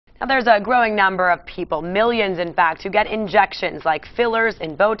Now, there's a growing number of people, millions in fact, who get injections like fillers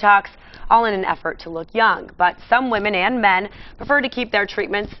and Botox, all in an effort to look young. But some women and men prefer to keep their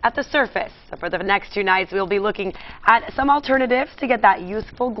treatments at the surface. So for the next 2 nights, we'll be looking at some alternatives to get that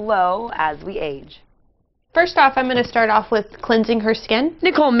youthful glow as we age. First off, I'm going to start off with cleansing her skin.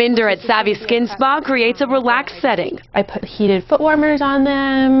 Nicole Minder at Savvy Skin Spa creates a relaxed setting. I put heated foot warmers on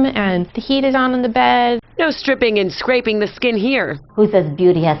them, and the heat is on the bed. No stripping and scraping the skin here. Who says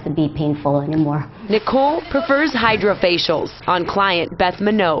beauty has to be painful anymore? Nicole prefers hydrafacials on client Beth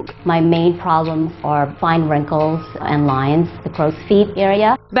Minogue. My main problems are fine wrinkles and lines, the crow's feet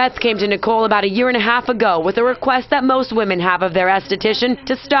area. Beth came to Nicole about 1.5 years ago with a request that most women have of their esthetician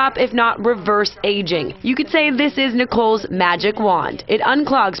to stop, if not reverse, aging. You could say this is Nicole's magic wand. It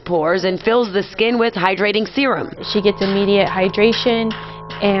unclogs pores and fills the skin with hydrating serum. She gets immediate hydration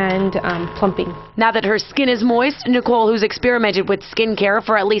and plumping. Now that her skin is moist, Nicole, who's experimented with skincare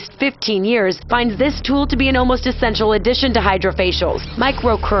for at least 15 years, finds this tool to be an almost essential addition to hydrafacials.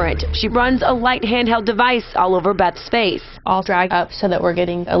 Microcurrent. She runs a light handheld device all over Beth's face. All drag up so that we're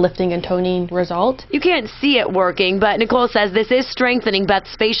getting a lifting and toning result. You can't see it working, but Nicole says this is strengthening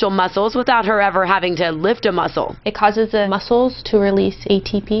Beth's facial muscles without her ever having to lift a muscle. It causes the muscles to release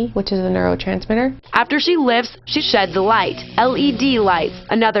ATP, which is a neurotransmitter. After she lifts, she sheds a light. LED lights.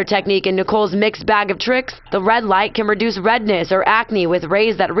 Another technique in Nicole's mixed bag of tricks. The red light can reduce redness or acne with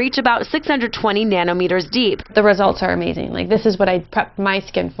rays that reach about 620 nanometers deep. The results are amazing. Like, this is what I prepped my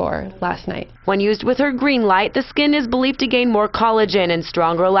skin for last night. When used with her green light, the skin is believed to gain more collagen and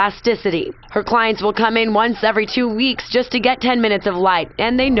stronger elasticity. Her clients will come in once every 2 weeks just to get 10 minutes of light,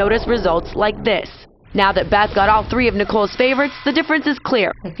 and they notice results like this. Now that Beth got all 3 of Nicole's favorites, the difference is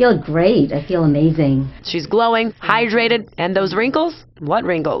clear. I feel great. I feel amazing. She's glowing, hydrated, and those wrinkles? What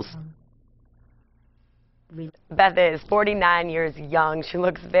wrinkles? Beth is 49 years young. She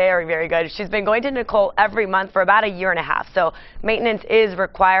looks very, very good. She's been going to Nicole every month for about 1.5 years, so maintenance is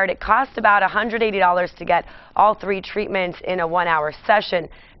required. It costs about $180 to get all 3 treatments in a 1-hour session.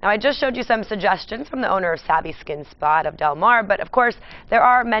 Now, I just showed you some suggestions from the owner of Savvy Skin Spa of Del Mar, but of course, there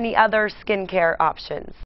are many other skincare options.